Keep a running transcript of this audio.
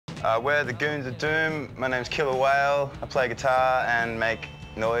We're the Goons of Doom. My name's Killer Whale. I play guitar and make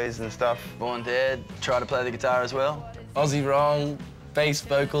noise and stuff. Born Dead, try to play the guitar as well. Aussie Wrong, bass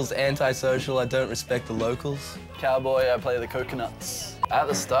vocals, antisocial, I don't respect the locals. Cowboy, I play the coconuts. At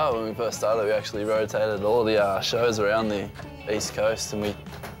the start, when we first started, we actually rotated all the shows around the East Coast, and we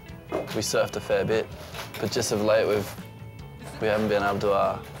surfed a fair bit. But just of late, we haven't been able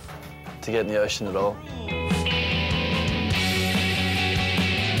to get in the ocean at all.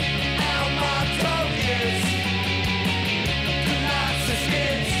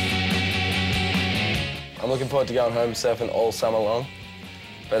 I'm looking forward to going home surfing all summer long.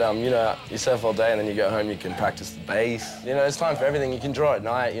 But, you know, you surf all day and then you go home, you can practice the bass. You know, it's time for everything. You can draw at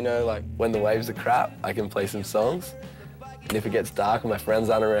night, you know, like when the waves are crap, I can play some songs. And if it gets dark and my friends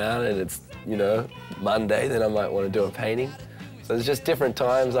aren't around and it's, you know, Monday, then I might want to do a painting. So there's just different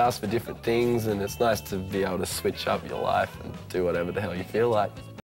times, ask for different things, and it's nice to be able to switch up your life and do whatever the hell you feel like.